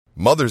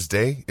Mother's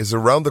Day is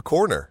around the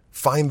corner.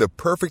 Find the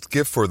perfect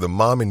gift for the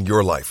mom in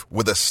your life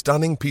with a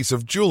stunning piece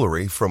of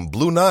jewelry from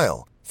Blue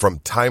Nile. From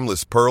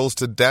timeless pearls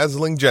to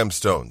dazzling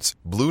gemstones,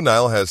 Blue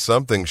Nile has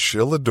something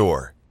she'll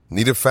adore.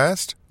 Need it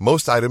fast?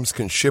 Most items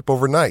can ship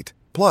overnight.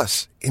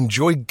 Plus,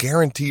 enjoy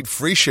guaranteed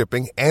free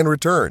shipping and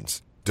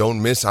returns.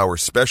 Don't miss our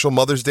special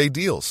Mother's Day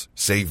deals.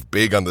 Save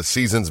big on the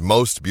season's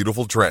most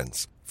beautiful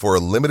trends. For a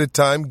limited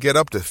time, get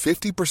up to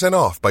 50%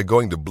 off by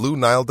going to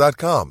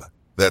BlueNile.com.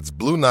 That's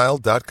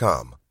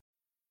BlueNile.com.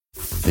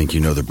 Think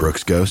you know the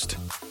Brooks Ghost?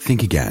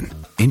 Think again.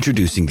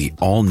 Introducing the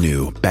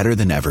all-new,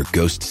 better-than-ever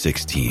Ghost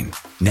 16.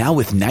 Now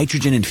with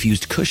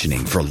nitrogen-infused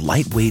cushioning for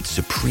lightweight,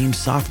 supreme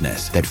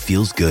softness that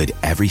feels good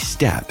every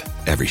step,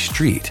 every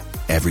street,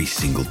 every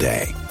single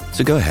day.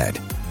 So go ahead,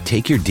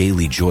 take your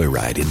daily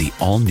joyride in the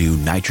all-new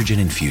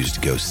nitrogen-infused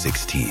Ghost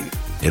 16.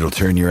 It'll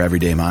turn your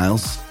everyday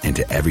miles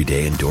into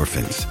everyday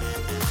endorphins.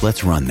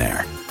 Let's run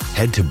there.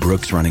 Head to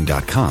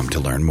brooksrunning.com to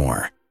learn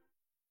more.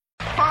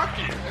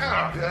 Hockey,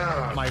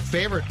 yeah. My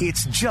favorite.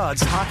 It's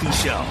Judd's Hockey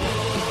Show.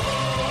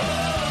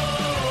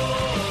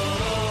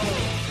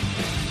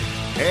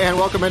 And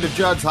welcome into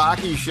Judd's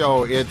Hockey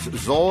Show. It's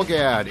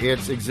Zolgad.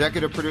 It's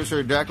executive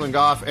producer Declan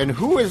Goff. And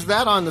who is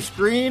that on the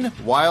screen?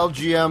 Wild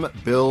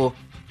GM Bill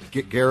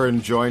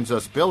Guerin joins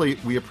us. Billy,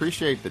 we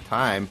appreciate the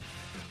time.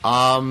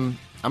 I'm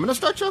going to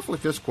start you off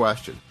with this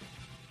question.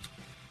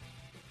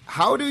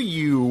 How do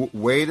you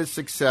weigh the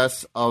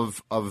success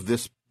of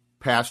this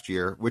past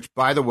year, which,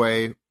 by the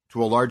way,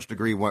 to a large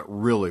degree went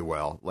really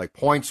well, like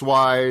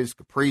points-wise,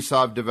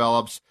 Kaprizov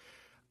develops,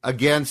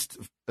 against,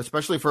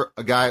 especially for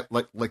a guy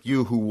like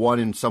you who won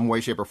in some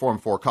way, shape, or form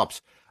 4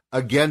 cups,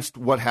 against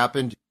what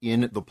happened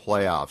in the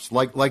playoffs?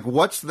 Like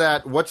what's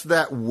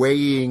that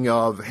weighing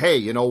of, hey,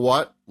 you know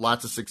what?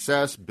 Lots of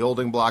success,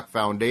 building block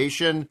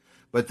foundation,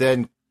 but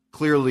then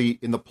clearly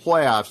in the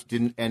playoffs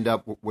didn't end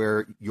up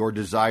where your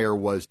desire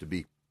was to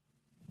be.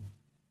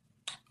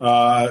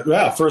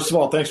 First of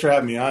all, thanks for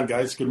having me on,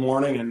 guys. Good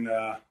morning, and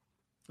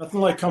nothing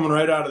like coming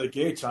right out of the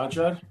gates, huh,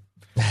 Judd?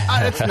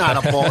 That's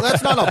not a ball.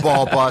 That's not a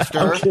ball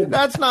buster.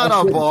 That's not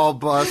a ball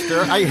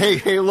buster.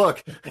 Hey,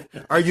 look.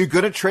 Are you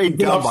going to trade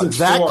Gumbo?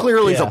 That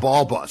clearly is a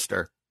ball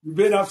buster. You've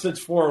been up since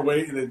 4,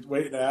 waiting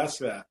to ask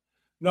that.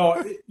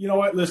 No, you know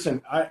what?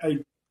 Listen, I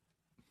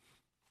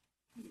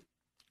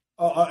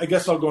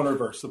guess I'll go in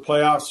reverse. The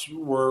playoffs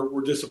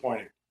were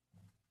disappointing.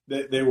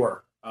 They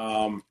were.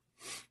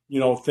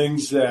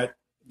 Things that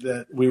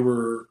we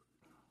were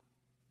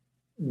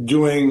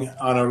doing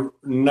on a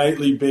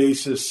nightly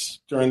basis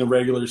during the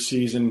regular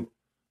season,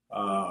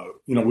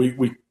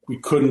 we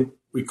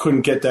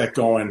couldn't get that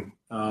going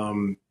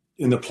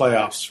in the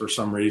playoffs for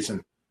some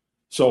reason.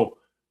 So,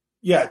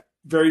 yeah,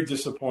 very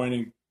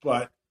disappointing.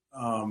 But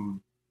after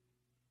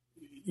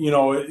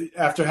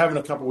having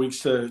a couple weeks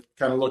to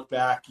kind of look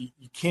back,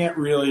 you can't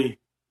really.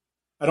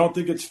 I don't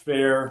think it's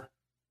fair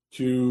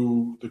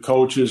to the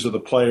coaches or the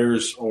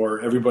players or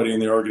everybody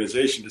in the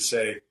organization to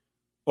say,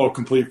 "Oh,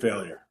 complete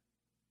failure."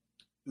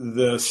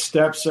 The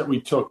steps that we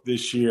took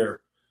this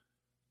year,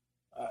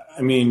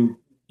 no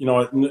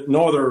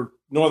other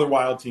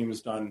Wild team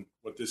has done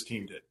what this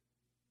team did.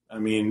 I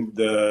mean,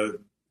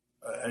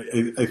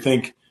 I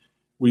think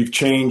we've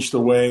changed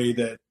the way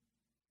that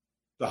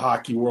the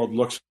hockey world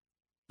looks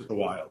at the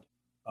Wild,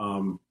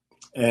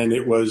 and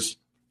it was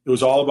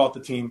all about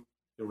the team.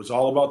 It was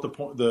all about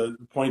the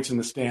points in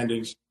the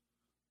standings,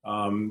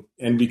 and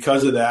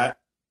because of that,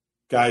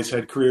 guys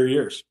had career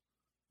years.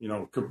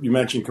 You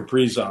mentioned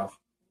Kaprizov.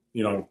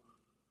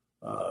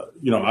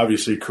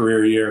 Obviously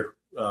career year.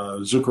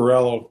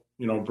 Zuccarello,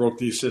 broke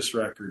the assist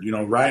record.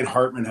 Ryan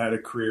Hartman had a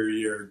career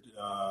year.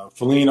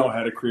 Foligno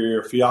had a career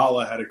year.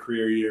 Fiala had a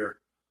career year.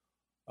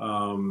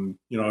 Freddie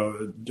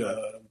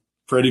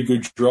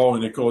Gaudreau,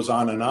 and it goes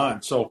on and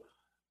on. So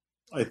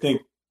I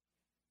think,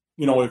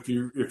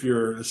 if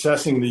you're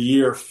assessing the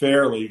year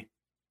fairly,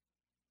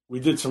 we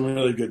did some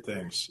really good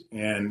things,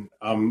 and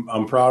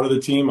I'm proud of the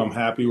team. I'm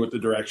happy with the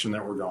direction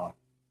that we're going.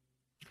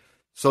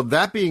 So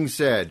that being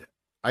said,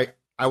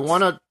 I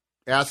want to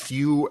ask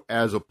you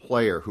as a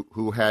player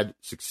who had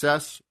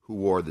success, who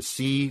wore the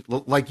C,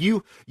 like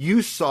you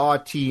saw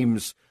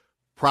teams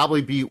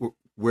probably be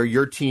where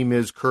your team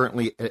is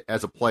currently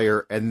as a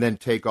player and then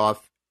take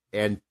off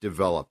and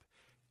develop.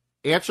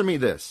 Answer me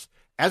this.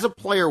 As a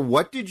player,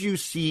 what did you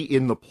see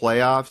in the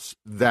playoffs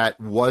that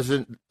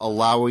wasn't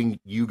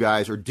allowing you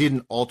guys or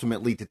didn't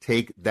ultimately to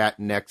take that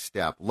next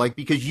step? Like,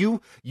 because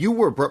you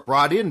were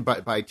brought in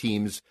by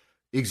teams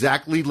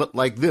exactly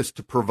like this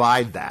to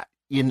provide that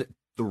in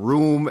the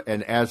room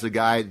and as a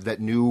guy that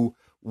knew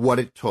what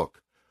it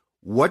took.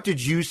 What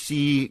did you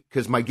see?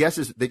 Because my guess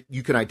is that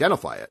you can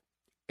identify it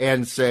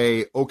and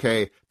say,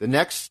 okay, the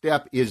next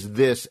step is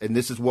this, and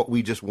this is what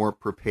we just weren't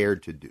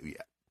prepared to do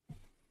yet.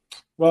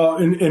 Well,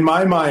 in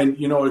my mind,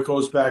 it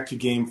goes back to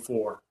Game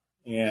 4,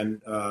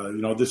 and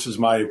this is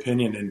my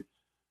opinion, and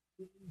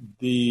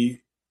the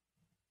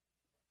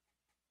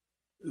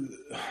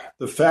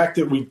fact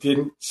that we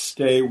didn't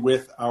stay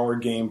with our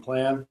game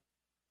plan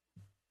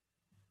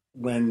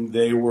when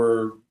they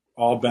were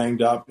all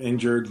banged up,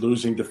 injured,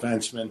 losing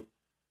defensemen.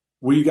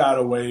 We got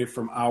away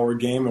from our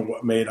game and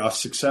what made us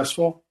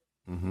successful,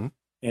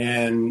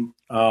 and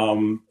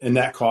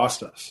that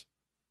cost us.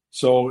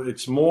 So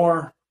it's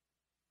more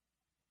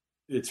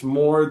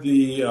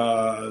the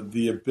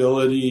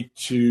ability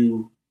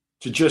to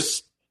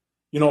just,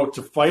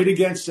 to fight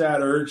against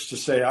that urge to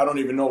say, I don't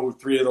even know who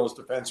three of those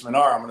defensemen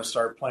are. I'm going to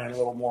start playing a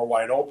little more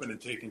wide open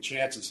and taking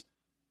chances.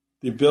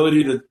 The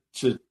ability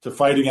to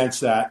fight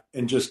against that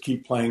and just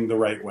keep playing the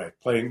right way,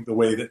 playing the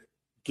way that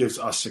gives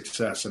us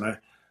success. And I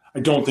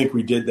don't think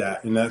we did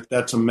that. And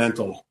that's a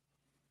mental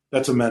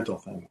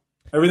thing.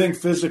 Everything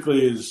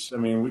physically is,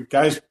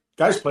 guys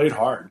played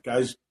hard.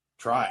 Guys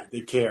tried.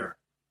 They care.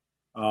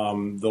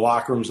 The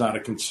locker room's not a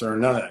concern.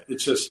 None of that.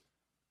 It's just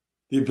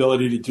the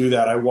ability to do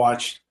that.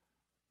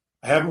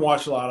 I haven't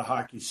watched a lot of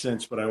hockey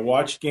since, but I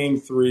watched Game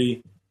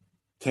 3,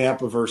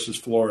 Tampa versus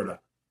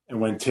Florida. And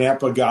when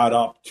Tampa got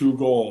up 2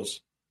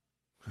 goals,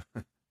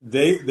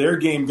 their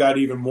game got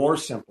even more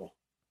simple.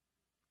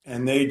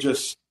 And they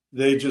just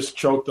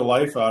choked the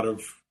life out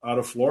of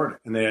Florida,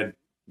 and they had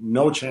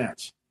no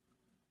chance.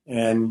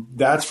 And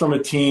that's from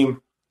a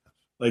team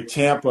like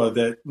Tampa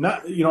that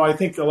I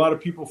think a lot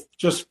of people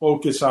just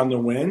focus on the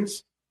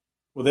wins.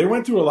 Well, they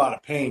went through a lot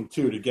of pain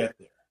too to get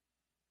there.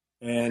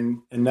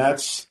 And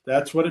that's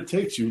what it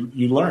takes.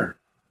 You learn.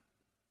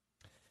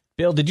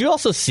 Bill, did you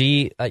also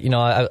see,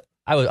 I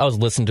was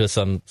listening to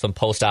some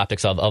post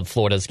optics of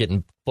Florida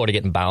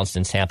getting bounced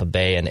in Tampa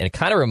Bay, and it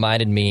kind of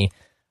reminded me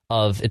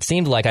of, it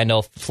seemed like, I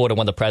know Florida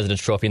won the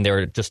President's Trophy and they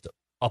were just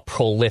a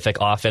prolific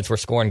offense. We're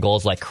scoring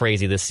goals like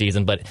crazy this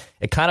season, but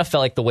it kind of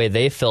felt like the way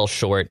they fell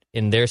short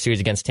in their series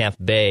against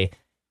Tampa Bay,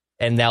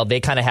 and now they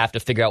kind of have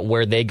to figure out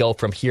where they go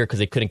from here because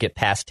they couldn't get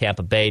past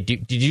Tampa Bay.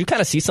 Did you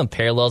kind of see some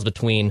parallels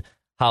between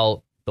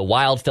how the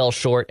Wild fell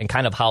short and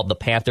kind of how the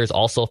Panthers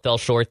also fell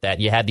short, that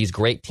you had these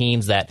great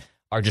teams that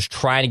are just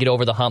trying to get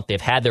over the hump?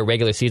 They've had their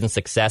regular season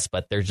success,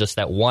 but there's just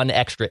that one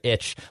extra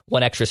itch,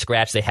 one extra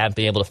scratch they haven't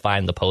been able to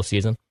find in the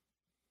postseason.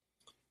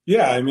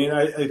 Yeah,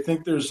 I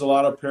think there's a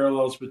lot of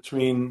parallels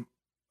between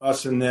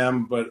us and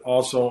them, but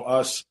also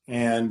us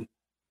and,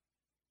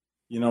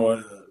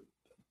 a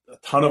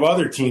ton of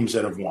other teams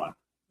that have won.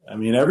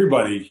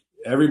 Everybody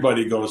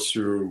goes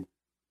through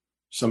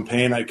some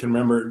pain. I can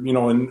remember,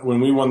 when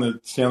we won the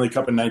Stanley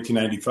Cup in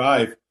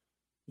 1995,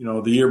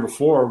 the year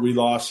before, we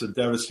lost a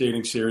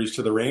devastating series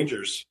to the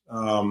Rangers,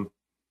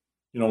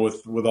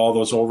 with all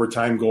those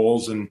overtime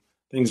goals and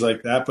things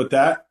like that. But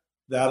that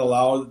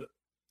allowed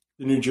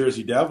the New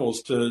Jersey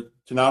Devils to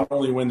not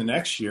only win the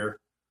next year,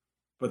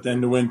 but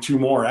then to win 2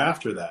 more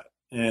after that.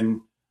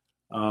 And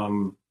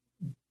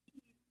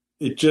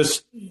you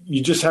just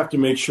have to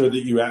make sure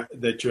that you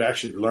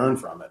actually learn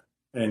from it,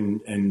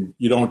 and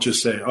you don't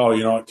just say,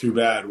 oh, too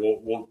bad.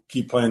 We'll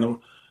keep playing.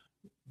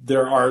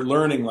 There are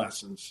learning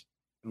lessons,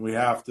 and we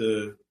have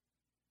to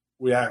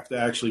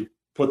actually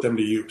put them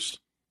to use.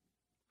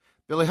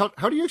 Billy,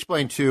 how do you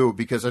explain too?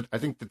 Because I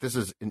think that this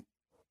is an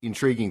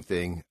intriguing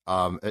thing.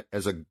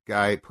 As a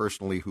guy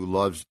personally who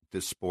loves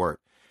this sport,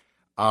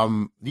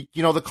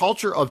 the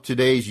culture of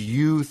today's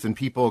youth and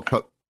people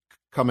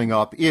coming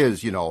up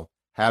is,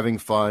 having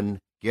fun,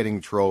 getting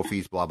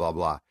trophies, blah blah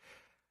blah.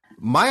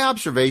 My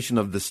observation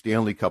of the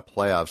Stanley Cup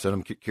playoffs, and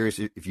I'm curious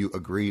if you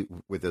agree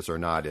with this or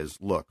not, is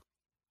look,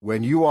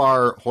 when you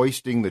are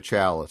hoisting the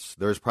chalice,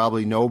 there's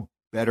probably no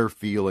better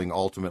feeling,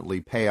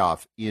 ultimately,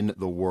 payoff in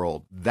the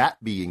world.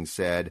 That being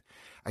said,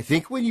 I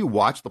think when you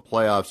watch the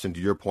playoffs, and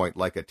to your point,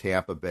 like a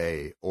Tampa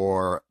Bay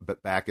or,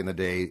 but back in the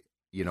day,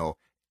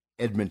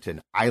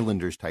 Edmonton,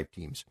 Islanders type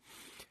teams,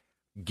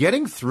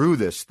 getting through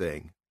this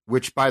thing,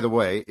 which, by the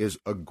way, is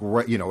a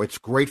great, it's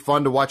great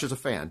fun to watch as a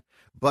fan,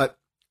 but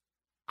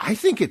I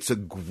think it's a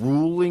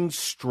grueling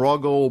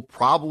struggle.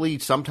 Probably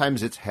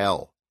sometimes it's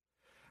hell.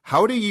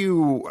 How do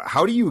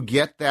you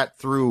get that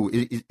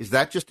through? Is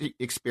that just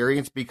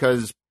experience?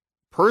 Because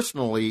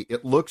personally,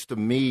 it looks to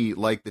me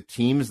like the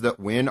teams that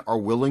win are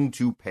willing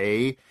to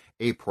pay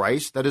a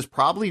price that is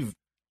probably,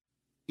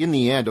 in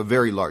the end, a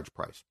very large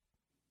price.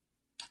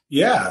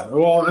 Yeah,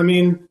 well,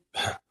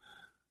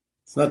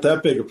 it's not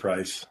that big a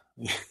price.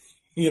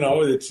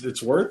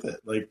 It's worth it.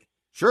 Like,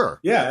 sure.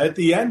 Yeah, at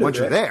the end of it. Once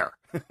you're there.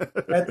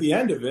 At the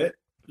end of it,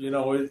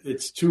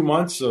 it's 2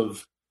 months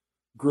of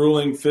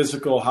grueling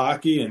physical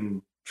hockey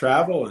and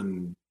travel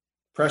and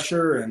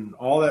pressure and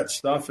all that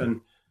stuff.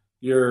 And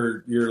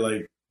you're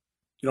like,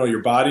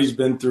 your body's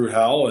been through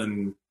hell,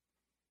 and,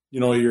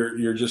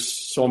 you're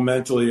just so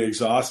mentally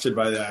exhausted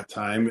by that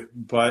time,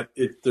 but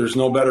there's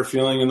no better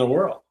feeling in the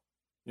world.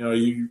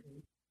 You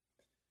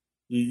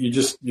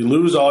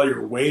lose all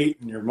your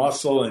weight and your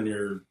muscle, and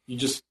you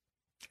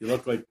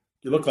look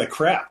like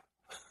crap.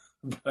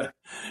 But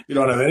you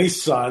don't have any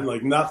sun,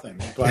 like nothing.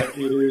 But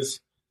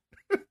it's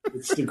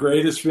the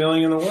greatest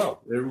feeling in the world.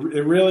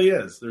 It really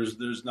is.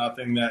 There's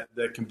nothing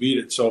that can beat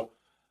it. So,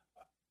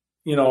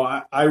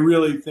 I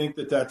really think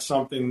that that's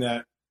something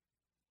that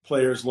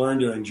players learn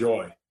to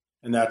enjoy.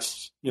 And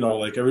that's,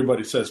 like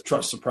everybody says,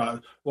 trust the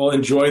process. Well,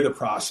 enjoy the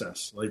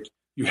process. Like,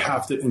 you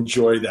have to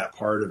enjoy that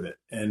part of it.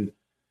 And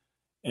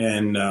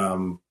And,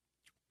 but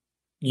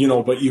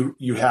you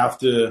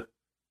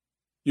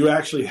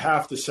actually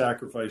have to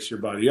sacrifice your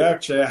body. You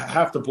actually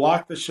have to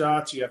block the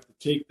shots. You have to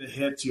take the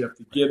hits. You have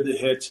to give the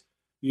hits.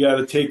 You got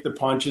to take the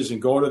punches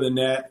and go to the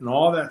net and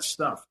all that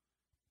stuff.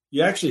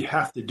 You actually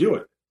have to do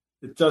it.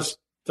 It just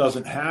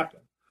doesn't happen.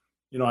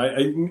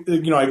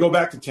 I go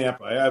back to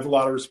Tampa. I have a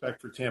lot of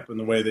respect for Tampa and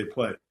the way they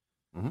play.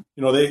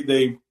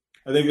 Mm-hmm.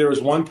 I think there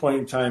was one point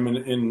in time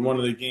in one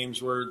of the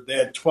games where they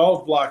had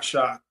 12 block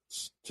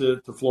shots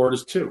to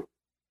Florida's 2.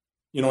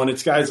 And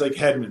it's guys like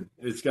Hedman,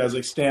 it's guys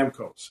like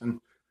Stamkos, and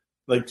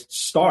like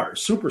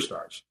stars,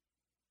 superstars.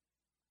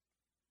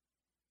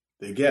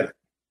 They get it.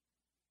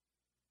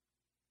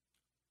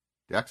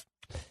 Dex?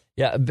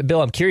 Yeah,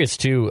 Bill, I'm curious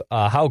too.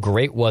 How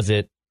great was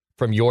it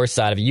from your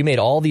side of it? You made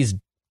all these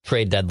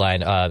trade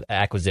deadline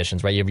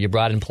acquisitions, right? You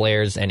brought in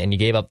players and you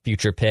gave up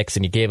future picks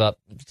and you gave up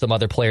some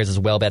other players as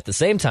well. But at the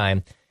same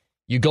time,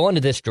 you go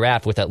into this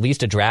draft with at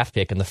least a draft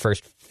pick in the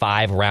first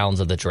 5 rounds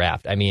of the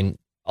draft. I mean,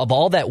 of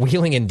all that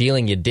wheeling and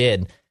dealing you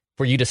did,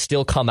 for you to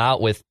still come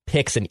out with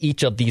picks in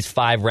each of these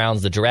 5 rounds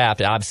of the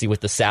draft, obviously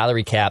with the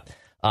salary cap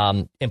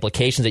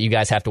implications that you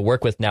guys have to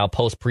work with now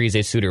post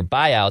Parise Suter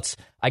buyouts,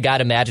 I got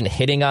to imagine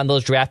hitting on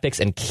those draft picks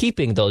and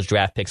keeping those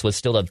draft picks was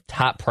still a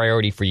top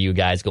priority for you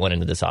guys going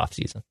into this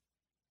offseason.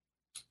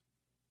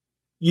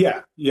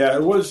 Yeah,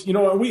 it was.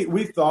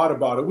 We thought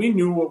about it. We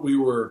knew what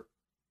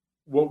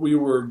we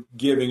were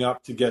giving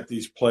up to get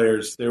these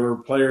players. They were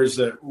players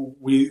that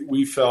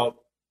we felt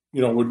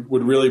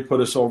would really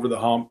put us over the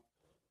hump.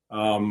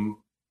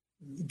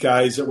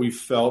 Guys that we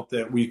felt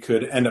that we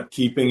could end up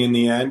keeping in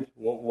the end.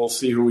 We'll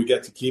see who we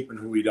get to keep and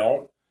who we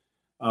don't.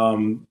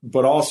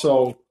 But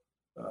also,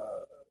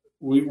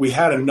 we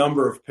had a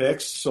number of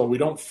picks, so we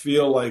don't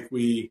feel like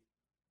we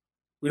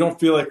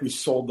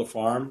sold the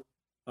farm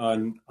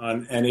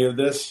on any of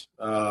this.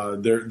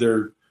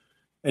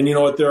 And you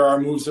know what? There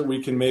are moves that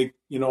we can make,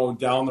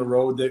 down the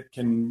road that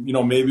can,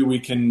 maybe we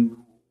can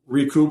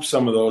recoup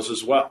some of those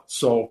as well.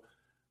 So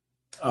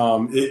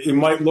it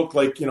might look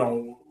like,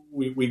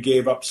 we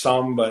gave up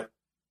some, but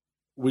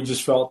we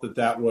just felt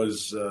that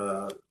was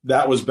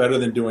better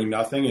than doing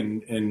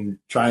nothing and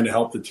trying to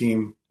help the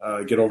team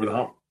get over the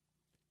hump.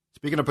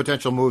 Speaking of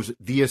potential moves,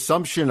 the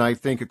assumption I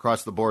think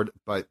across the board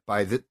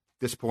by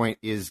this point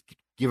is,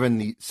 given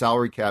the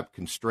salary cap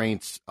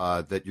constraints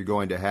that you're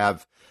going to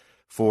have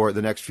for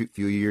the next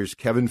few years,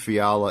 Kevin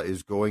Fiala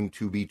is going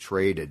to be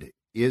traded.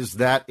 Is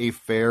that a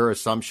fair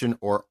assumption,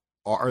 or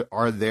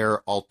are there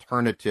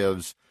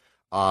alternatives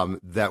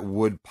that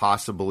would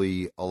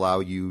possibly allow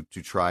you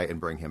to try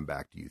and bring him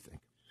back, do you think?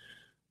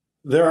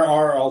 There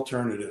are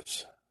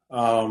alternatives.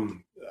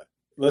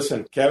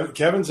 Listen,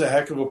 Kevin's a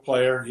heck of a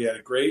player. He had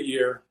a great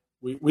year.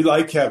 We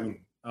like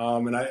Kevin.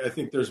 And I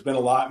think there's been a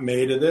lot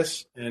made of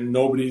this, and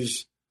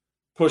nobody's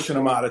pushing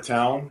him out of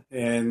town.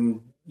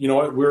 And you know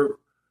what?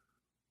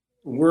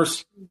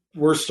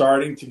 We're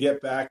starting to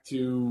get back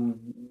to,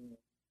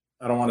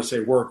 I don't want to say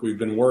work. We've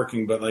been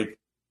working, but like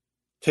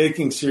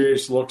taking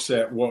serious looks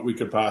at what we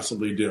could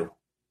possibly do.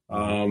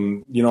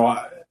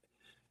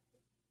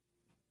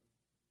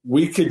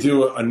 We could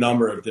do a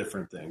number of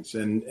different things,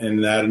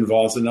 and that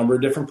involves a number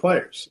of different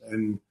players.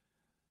 And,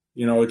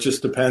 it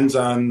just depends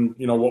on,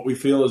 what we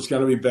feel is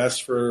going to be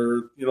best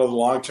for, the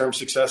long-term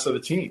success of the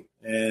team.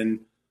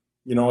 And,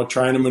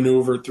 trying to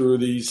maneuver through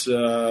these,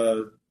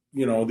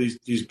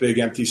 these big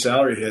empty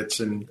salary hits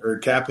or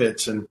cap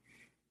hits. And,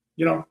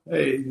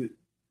 hey,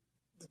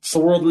 it's the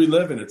world we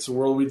live in. It's the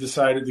world we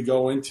decided to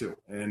go into.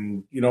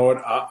 And you know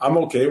what? I'm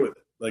okay with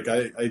it. Like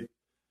I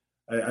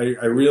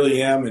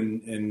really am.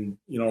 And,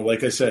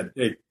 like I said,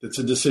 hey, it's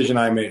a decision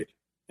I made.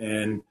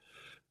 And,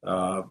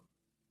 but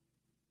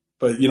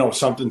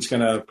something's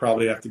going to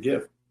probably have to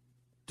give.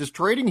 Does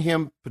trading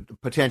him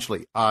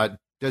potentially,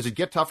 does it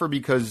get tougher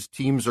because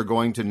teams are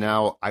going to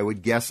now, I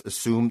would guess,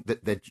 assume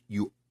that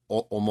you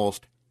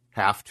almost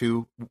have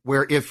to,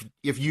 where if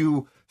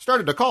you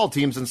started to call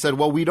teams and said,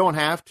 well, we don't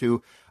have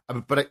to,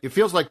 but it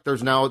feels like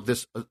there's now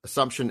this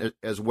assumption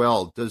as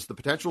well. Does the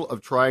potential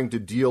of trying to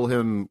deal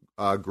him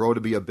grow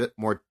to be a bit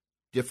more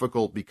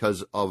difficult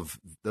because of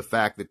the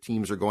fact that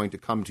teams are going to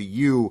come to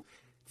you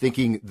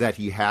thinking that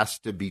he has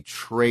to be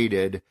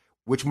traded,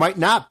 which might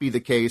not be the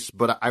case,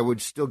 but I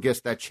would still guess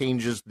that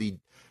changes the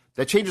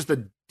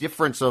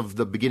difference of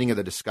the beginning of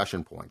the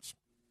discussion points?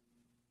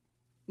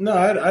 No,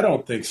 I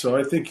don't think so.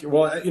 I think,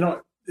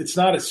 it's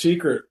not a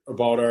secret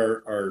about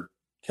our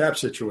cap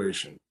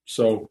situation.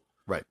 So,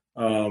 right.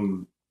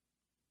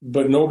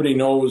 But nobody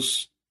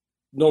knows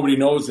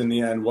in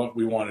the end what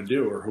we want to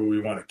do or who we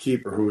want to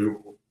keep or who we,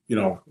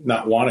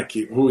 not want to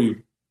keep, who we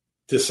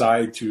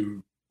decide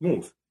to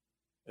move.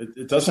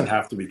 It doesn't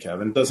have to be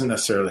Kevin. It doesn't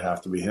necessarily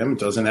have to be him. It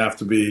doesn't have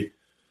to be,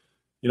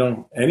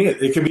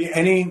 it could be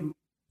any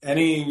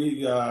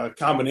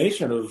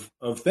combination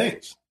of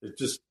things. It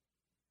just,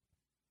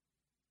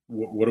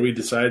 what do we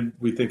decide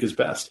we think is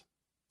best?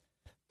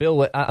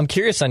 Bill, I'm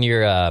curious on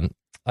your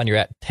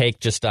take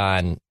just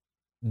on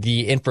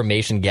the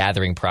information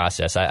gathering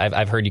process.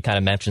 I've heard you kind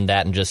of mention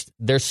that, and just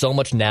there's so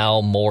much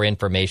now more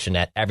information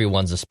at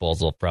everyone's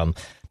disposal, from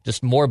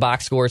just more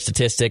box score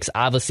statistics,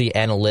 obviously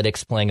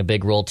analytics playing a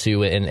big role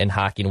too in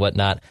hockey and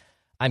whatnot.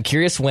 I'm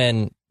curious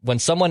when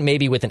someone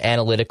maybe with an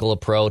analytical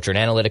approach or an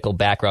analytical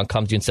background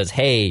comes to you and says,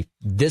 hey,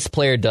 this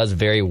player does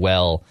very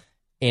well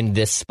in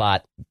this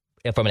spot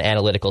from an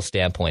analytical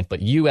standpoint,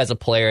 but you as a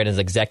player and as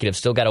executive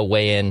still got to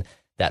weigh in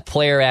that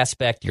player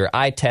aspect, your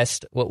eye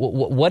test.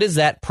 What is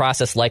that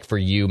process like for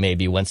you,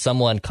 maybe when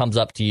someone comes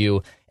up to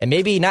you and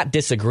maybe not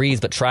disagrees,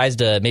 but tries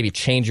to maybe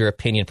change your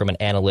opinion from an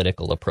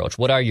analytical approach?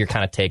 What are your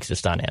kind of takes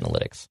just on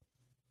analytics?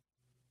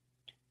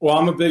 Well,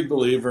 I'm a big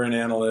believer in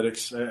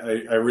analytics.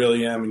 I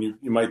really am. And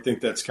you might think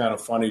that's kind of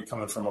funny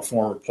coming from a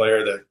former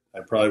player that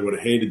I probably would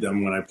have hated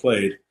them when I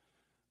played.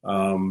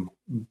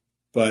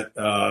 But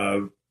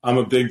I'm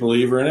a big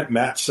believer in it.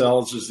 Matt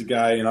Sells is the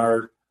guy in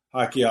our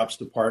hockey ops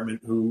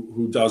department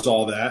who does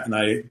all that. And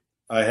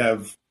I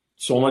have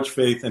so much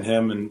faith in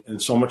him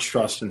and so much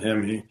trust in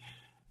him.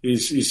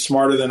 He's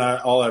smarter than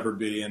I'll ever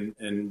be.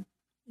 And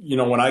you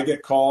know, when I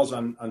get calls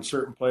on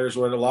certain players,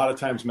 or a lot of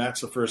times Matt's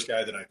the first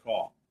guy that I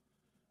call.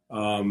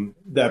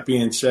 That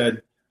being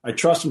said, I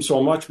trust him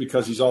so much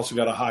because he's also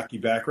got a hockey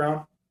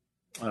background,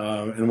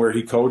 and where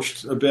he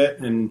coached a bit,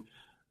 and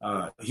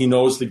he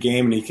knows the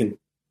game and he can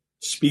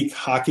speak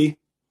hockey.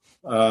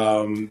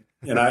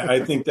 And I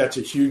think that's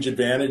a huge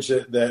advantage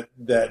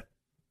that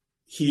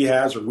he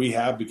has, or we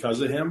have,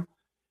 because of him.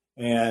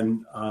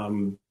 And,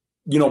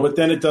 you know, but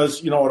then it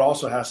does, you know, it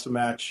also has to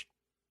match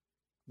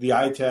the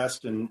eye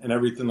test and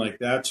everything like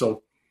that.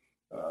 So,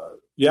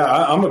 yeah,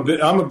 I'm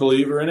a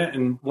believer in it.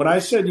 And when I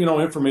said, you know,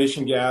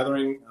 information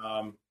gathering,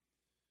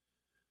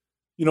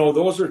 you know,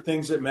 those are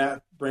things that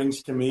Matt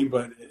brings to me.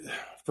 But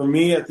for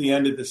me, at the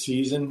end of the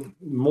season,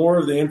 more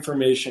of the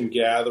information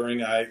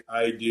gathering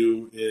I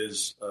do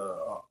is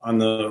on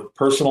the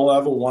personal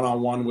level,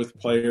 one-on-one with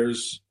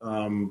players.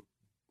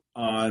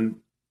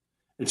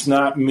 It's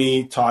not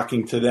me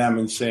talking to them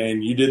and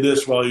saying, you did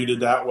this well, you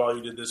did that well,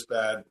 you did this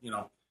bad. You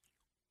know,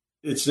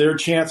 it's their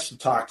chance to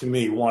talk to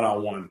me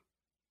one-on-one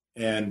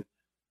and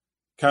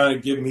kind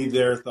of give me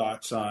their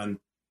thoughts on,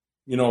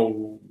 you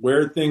know,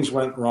 where things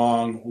went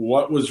wrong,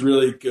 what was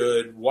really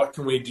good, what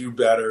can we do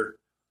better,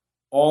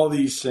 all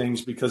these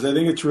things, because I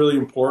think it's really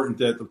important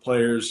that the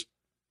players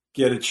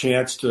get a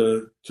chance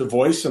to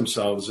voice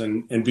themselves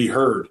and be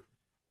heard.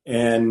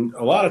 And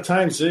a lot of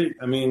times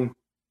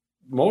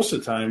most of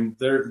the time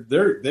they're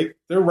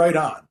right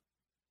on.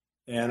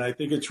 And I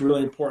think it's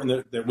really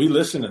important that we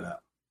listen to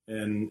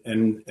them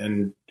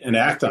and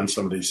act on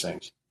some of these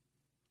things.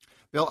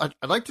 Bill,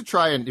 I'd like to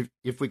try and,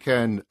 if we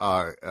can,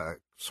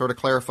 sort of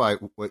clarify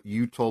what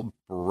you told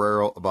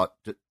Barrero about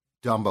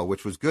Dumba,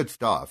 which was good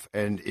stuff,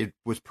 and it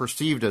was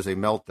perceived as a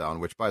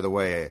meltdown, which, by the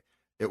way,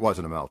 it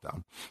wasn't a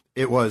meltdown.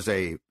 It was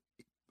a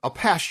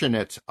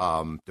passionate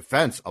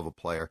defense of a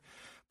player.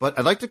 But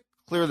I'd like to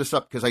clear this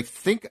up because I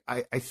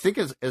think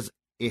as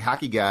a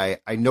hockey guy,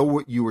 I know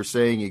what you were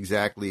saying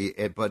exactly,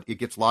 but it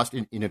gets lost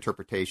in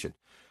interpretation.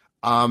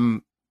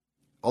 A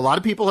lot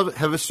of people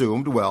have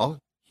assumed, well,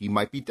 he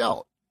might be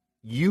dealt.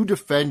 You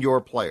defend your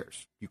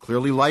players. You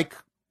clearly like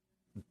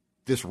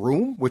this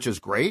room, which is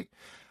great.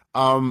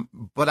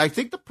 But I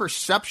think the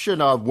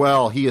perception of,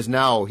 well,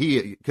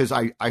 because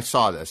I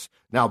saw this.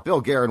 Now,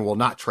 Bill Guerin will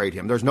not trade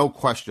him. There's no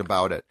question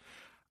about it.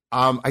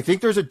 I think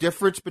there's a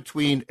difference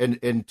between,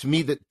 and to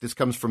me that this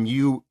comes from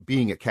you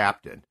being a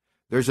captain.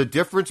 There's a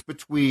difference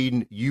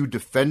between you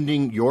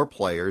defending your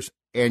players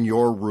and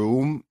your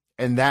room,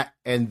 and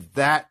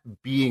that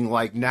being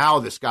like, now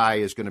this guy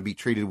is going to be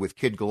treated with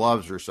kid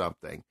gloves or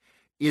something.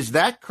 Is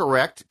that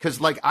correct? Because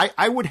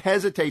I would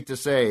hesitate to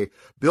say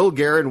Bill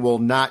Guerin will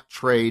not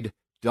trade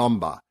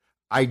Dumba.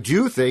 I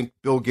do think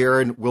Bill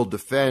Guerin will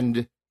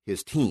defend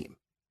his team.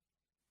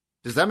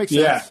 Does that make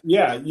sense?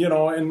 Yeah. You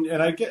know,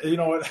 and I get, you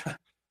know what, I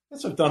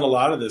guess I've done a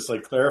lot of this,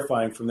 like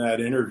clarifying from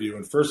that interview.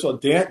 And first of all,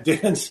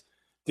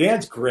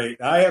 Dan's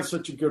great. I have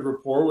such a good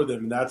rapport with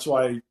him. And that's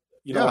why,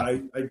 you know,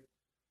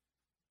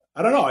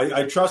 I don't know.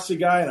 I trust the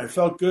guy and I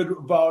felt good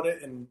about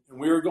it. And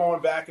we were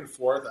going back and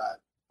forth.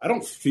 I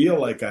don't feel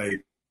like I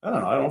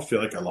don't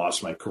feel like I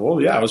lost my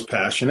cool. Yeah, I was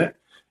passionate.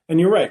 And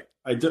you're right.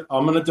 I'm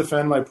going to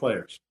defend my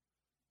players.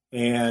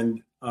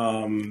 And,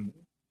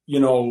 you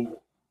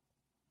know,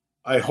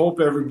 I hope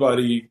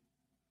everybody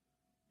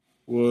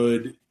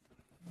would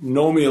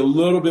know me a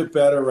little bit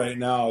better right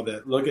now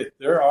that,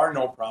 there are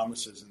no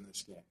promises in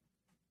this game.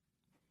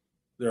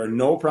 There are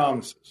no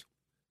promises.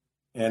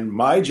 And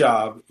my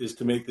job is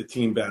to make the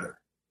team better.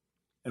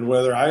 And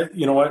whether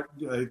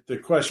the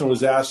question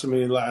was asked to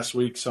me last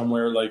week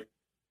somewhere, like,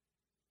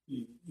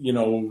 you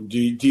know, do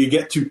you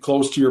get too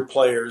close to your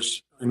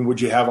players and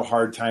would you have a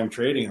hard time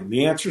trading them?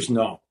 The answer is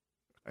no.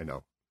 I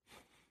know.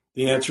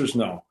 The answer is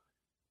no.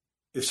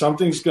 If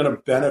something's going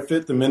to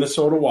benefit the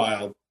Minnesota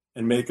Wild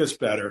and make us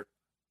better,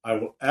 I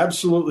will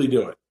absolutely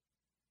do it.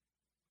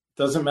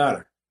 Doesn't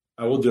matter.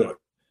 I will do it.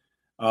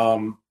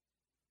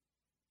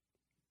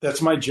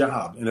 That's my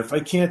job. And if I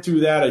can't do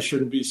that, I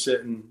shouldn't be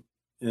sitting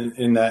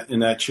in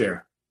that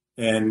chair.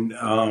 And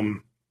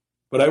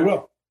but I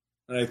will.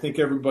 And I think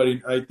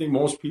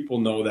most people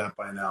know that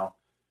by now.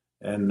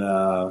 And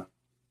I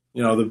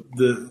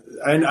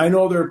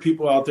know there are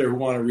people out there who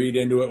want to read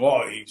into it.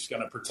 Oh, he's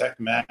going to protect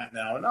Matt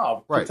now.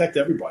 No, protect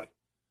everybody.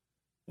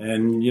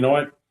 And you know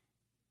what?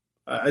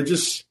 I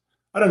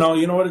don't know.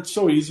 You know what? It's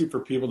so easy for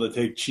people to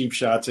take cheap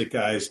shots at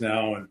guys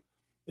now. And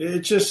it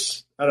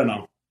just, I don't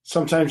know.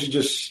 Sometimes you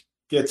just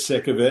get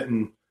sick of it.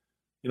 And,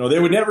 they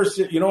would never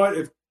sit. You know what?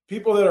 If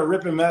people that are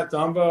ripping Matt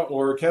Dumba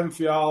or Kevin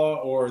Fiala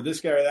or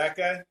this guy or that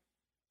guy,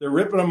 they're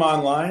ripping them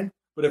online.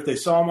 But if they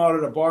saw him out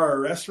at a bar or a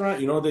restaurant,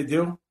 you know what they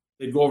do?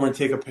 They'd go over and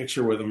take a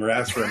picture with him or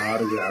ask for an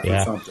autograph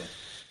or something.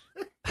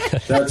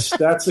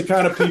 That's the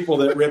kind of people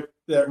that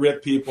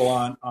rip people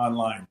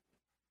online.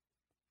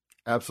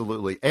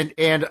 Absolutely. And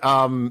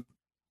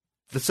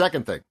the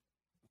second thing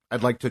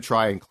I'd like to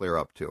try and clear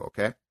up too,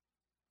 okay?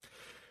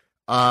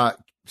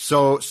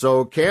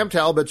 So Cam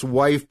Talbot's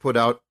wife put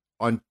out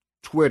on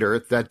Twitter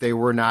that they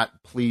were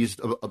not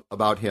pleased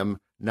about him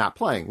not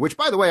playing, which,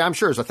 by the way, I'm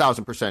sure is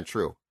 1,000%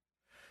 true.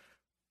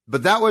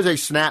 But that was a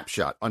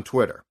snapshot on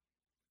Twitter.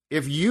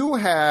 If you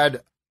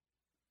had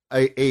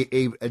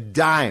a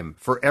dime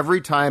for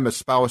every time a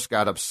spouse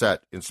got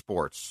upset in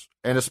sports,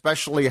 and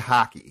especially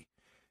hockey,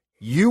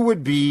 you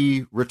would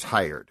be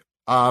retired.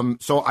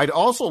 So I'd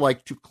also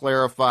like to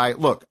clarify,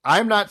 look,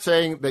 I'm not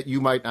saying that you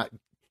might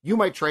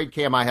trade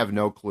Cam. I have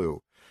no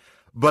clue.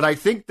 But I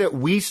think that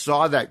we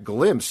saw that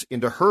glimpse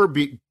into her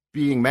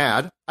being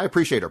mad. I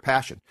appreciate her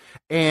passion.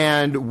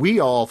 And we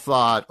all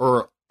thought,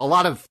 or a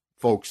lot of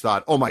folks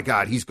thought, oh my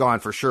God, he's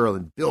gone for sure,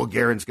 and Bill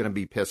Guerin's going to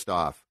be pissed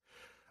off.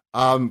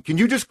 Can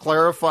you just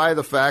clarify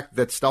the fact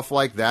that stuff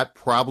like that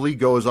probably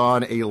goes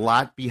on a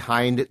lot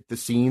behind the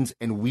scenes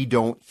and we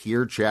don't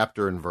hear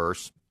chapter and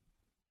verse?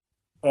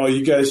 Oh,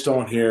 you guys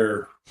don't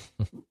hear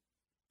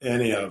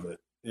any of it.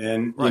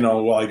 And, right.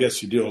 Well, I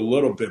guess you do a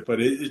little bit,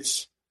 but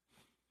it's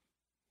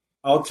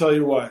I'll tell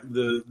you what,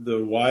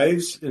 the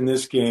wives in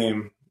this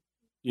game,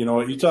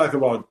 you talk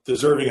about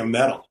deserving a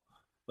medal.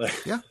 Like,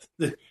 yeah.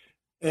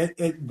 And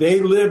they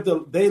live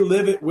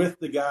it with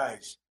the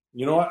guys.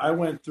 You know what? I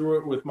went through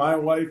it with my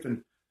wife,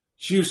 and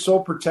she was so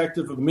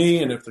protective of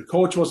me. And if the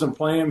coach wasn't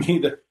playing me,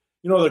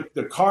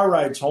 the car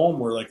rides home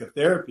were like a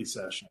therapy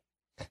session.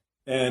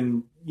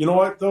 And you know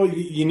what? Though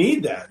you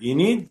need that. You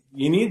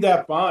need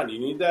that bond. You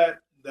need that.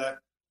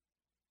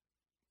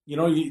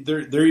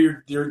 They're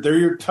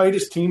your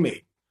tightest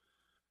teammate.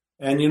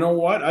 And you know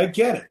what? I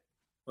get it.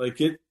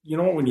 Like it.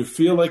 When you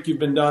feel like you've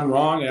been done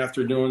wrong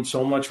after doing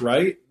so much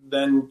right,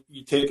 then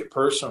you take it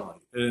personally.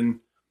 And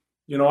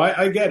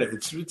I get it.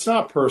 It's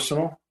not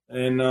personal.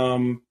 And,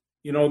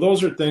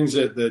 those are things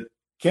that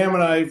Cam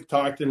and I have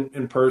talked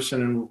in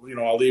person, and,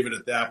 I'll leave it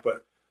at that.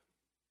 But,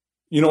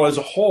 as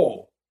a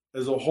whole,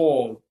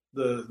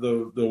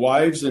 the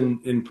wives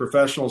in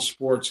professional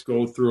sports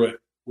go through it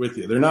with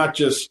you. They're not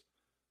just,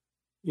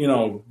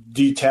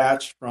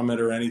 detached from it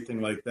or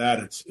anything like that.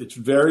 It's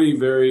very,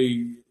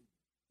 very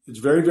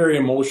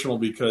emotional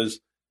because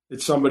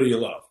it's somebody you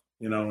love.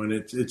 And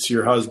it's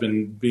your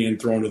husband being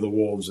thrown to the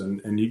wolves, and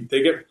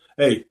they get,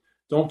 hey,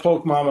 don't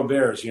poke mama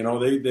bears.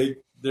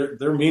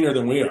 They're meaner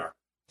than we are.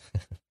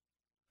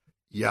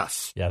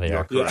 Yes. Yeah, they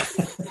are. Yeah.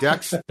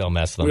 Dex, don't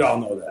mess with them. We all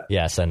know that.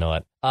 Yes, I know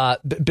it.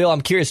 Bill,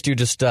 I'm curious too.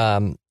 Just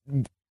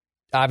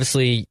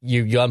obviously,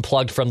 you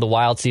unplugged from the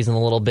Wild season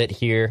a little bit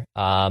here,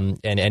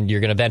 and you're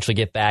going to eventually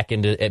get back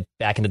into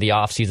the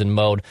off season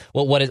mode.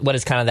 What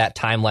is kind of that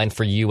timeline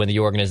for you and the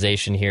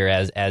organization here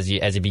as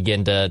you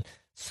begin to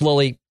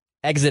slowly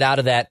exit out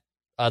of that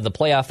the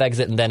playoff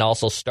exit, and then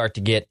also start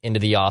to get into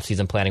the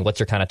off-season planning? What's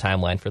your kind of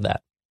timeline for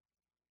that?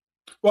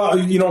 Well,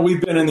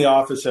 we've been in the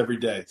office every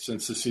day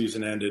since the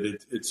season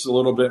ended. It's a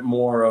little bit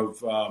more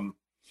of,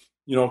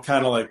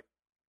 kind of like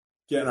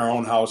getting our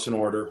own house in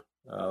order,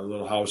 a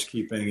little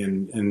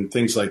housekeeping and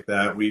things like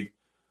that. We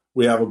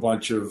have a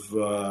bunch of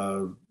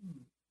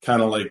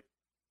kind of like,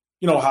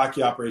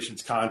 hockey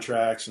operations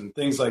contracts and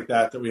things like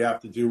that we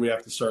have to do. We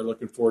have to start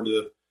looking forward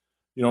to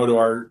to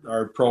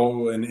our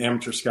pro and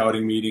amateur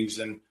scouting meetings.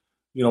 And,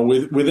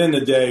 within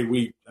the day,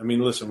 we've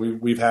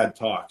had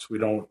talks. We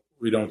don't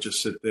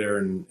just sit there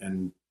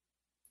and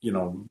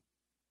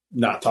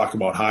not talk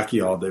about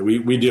hockey all day.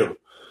 We do.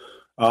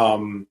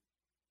 I'd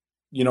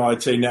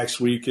say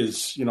next week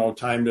is,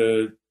 time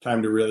to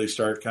really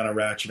start kind of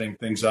ratcheting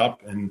things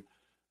up and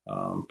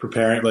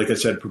preparing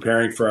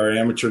for our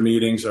amateur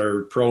meetings,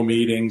 our pro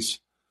meetings,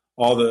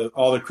 all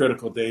the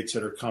critical dates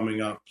that are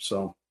coming up.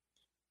 So,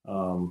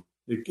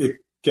 it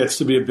gets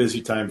to be a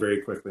busy time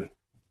very quickly.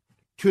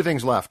 Two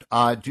things left.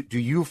 Do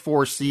you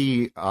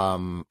foresee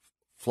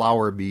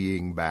Flower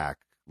being back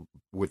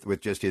with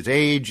just his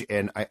age?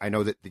 And I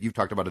know that you've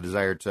talked about a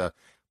desire to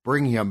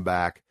bring him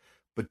back,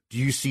 but do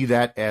you see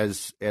that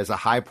as a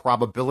high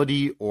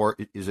probability, or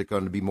is it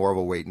going to be more of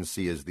a wait and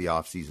see as the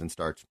off season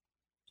starts?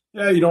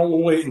 Yeah,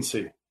 we'll wait and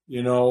see.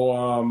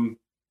 I've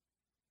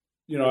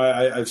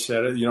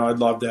said it. I'd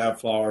love to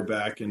have Flower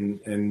back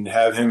and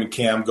have him and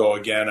Cam go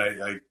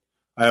again.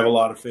 I have a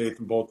lot of faith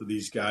in both of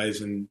these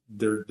guys, and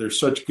they're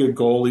such good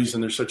goalies,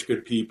 and they're such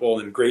good people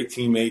and great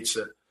teammates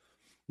that,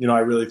 I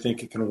really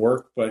think it can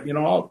work. But,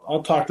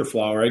 I'll talk to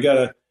Flower.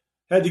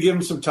 Had to give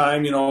him some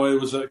time. It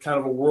was a kind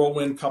of a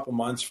whirlwind couple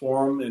months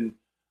for him, and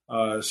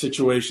a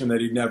situation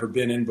that he'd never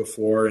been in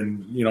before.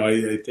 And,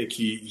 I think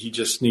he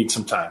just needs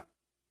some time.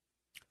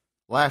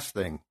 Last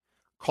thing,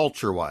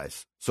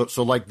 culture-wise.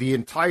 So like the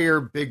entire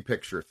big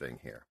picture thing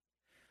here.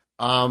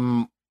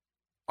 On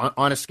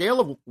a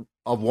scale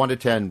of 1 to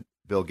 10,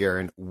 Bill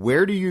Guerin,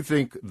 where do you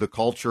think the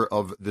culture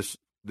of this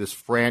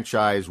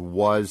franchise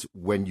was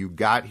when you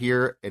got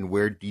here, and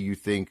where do you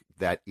think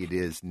that it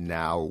is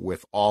now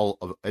with all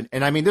of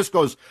and I mean this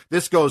goes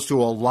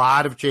to a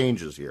lot of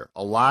changes here.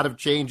 A lot of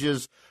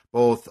changes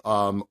both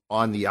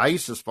on the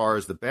ice as far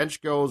as the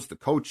bench goes, the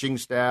coaching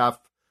staff,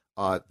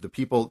 the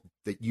people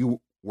that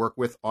you work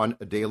with on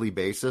a daily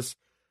basis.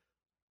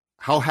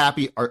 How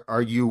happy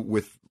are you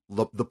with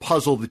the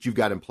puzzle that you've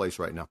got in place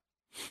right now?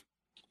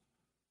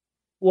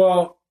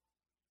 Well,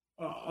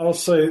 I'll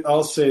say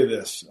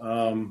this.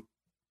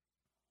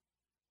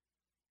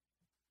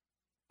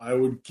 I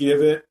would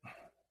give it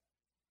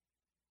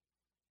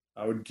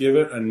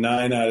a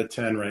 9 out of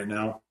 10 right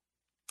now.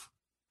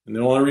 And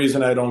the only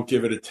reason I don't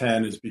give it a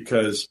 10 is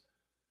because,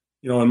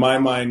 in my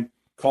mind,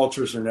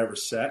 cultures are never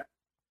set.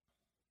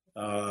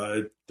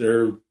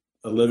 They're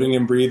a living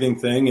and breathing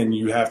thing, and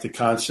you have to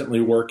constantly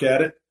work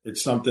at it.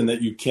 It's something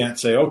that you can't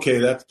say, okay,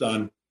 that's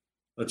done,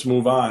 let's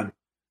move on.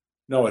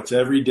 No, it's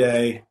every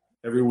day,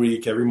 every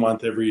week, every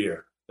month, every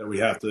year that we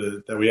have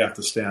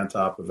to stay on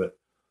top of it.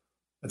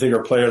 I think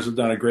our players have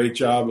done a great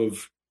job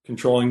of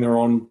controlling their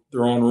own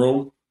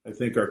room. I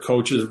think our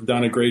coaches have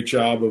done a great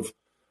job of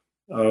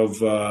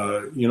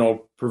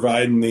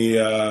providing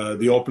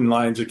the open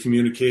lines of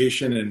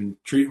communication and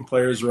treating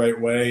players the right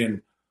way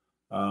and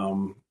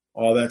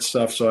all that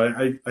stuff.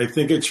 So I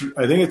think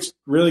it's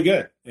really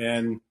good.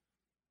 And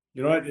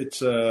you know what?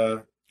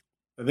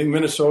 I think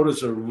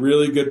Minnesota's a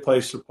really good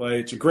place to play.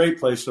 It's a great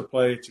place to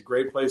play. It's a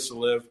great place to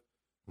live.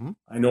 Mm-hmm.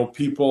 I know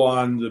people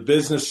on the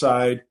business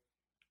side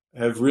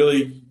have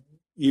really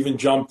even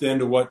jumped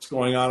into what's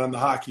going on the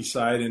hockey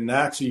side, and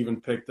that's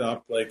even picked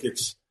up. Like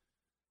it's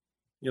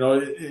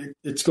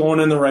going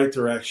in the right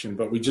direction,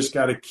 but we just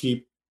got to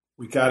keep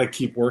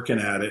working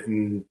at it,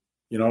 and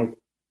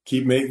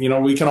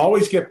we can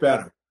always get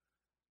better.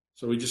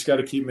 So we just got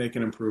to keep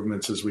making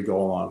improvements as we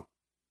go along.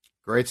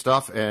 Great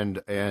stuff,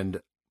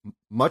 and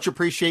much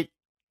appreciate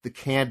the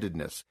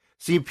candidness.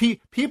 See,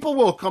 people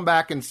will come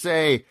back and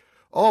say,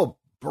 "Oh,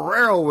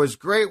 Barrero was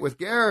great with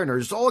Guerin," or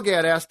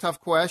Zolgad asked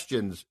tough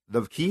questions.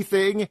 The key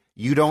thing,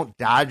 you don't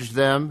dodge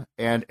them.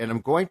 And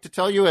I'm going to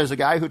tell you, as a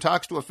guy who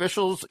talks to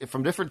officials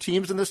from different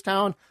teams in this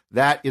town,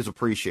 that is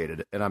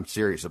appreciated. And I'm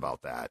serious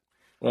about that.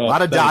 Well, a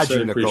lot of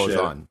dodging that goes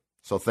on.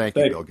 So thank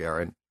you, Bill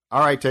Guerin.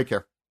 All right, take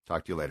care.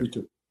 Talk to you later. You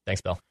too.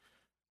 Thanks, Bill.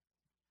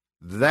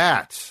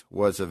 That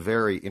was a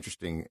very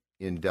interesting,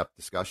 in-depth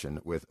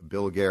discussion with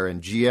Bill Guerin,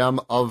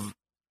 GM of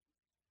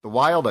the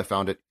Wild. I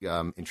found it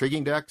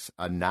intriguing, Dex.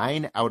 A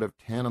 9 out of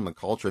 10 on the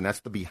culture, and that's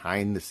the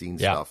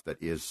behind-the-scenes stuff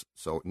that is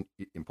so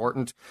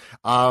important.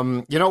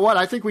 You know what?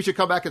 I think we should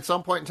come back at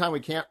some point in time. We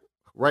can't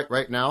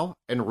right now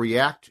and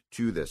react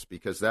to this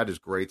because that is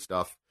great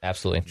stuff.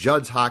 Absolutely.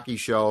 Judd's Hockey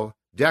Show.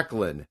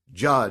 Declan,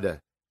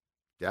 Judd.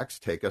 Dex,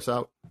 take us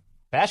out.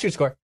 Pass your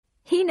score.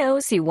 He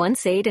knows you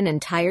once ate an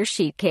entire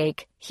sheet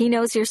cake. He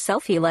knows your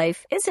selfie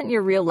life isn't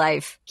your real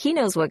life. He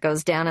knows what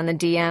goes down on the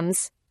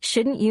DMs.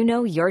 Shouldn't you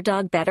know your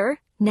dog better?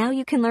 Now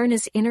you can learn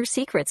his inner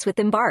secrets with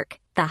Embark,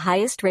 the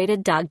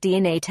highest-rated dog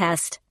DNA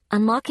test.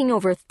 Unlocking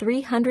over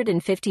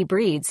 350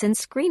 breeds and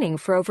screening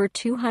for over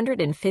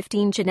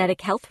 215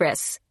 genetic health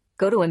risks.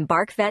 Go to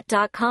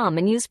EmbarkVet.com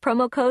and use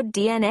promo code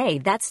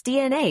DNA, that's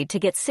DNA, to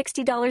get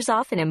 $60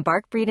 off an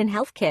Embark Breed and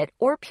Health Kit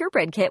or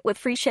Purebred Kit with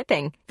free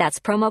shipping. That's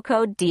promo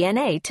code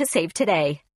DNA to save today.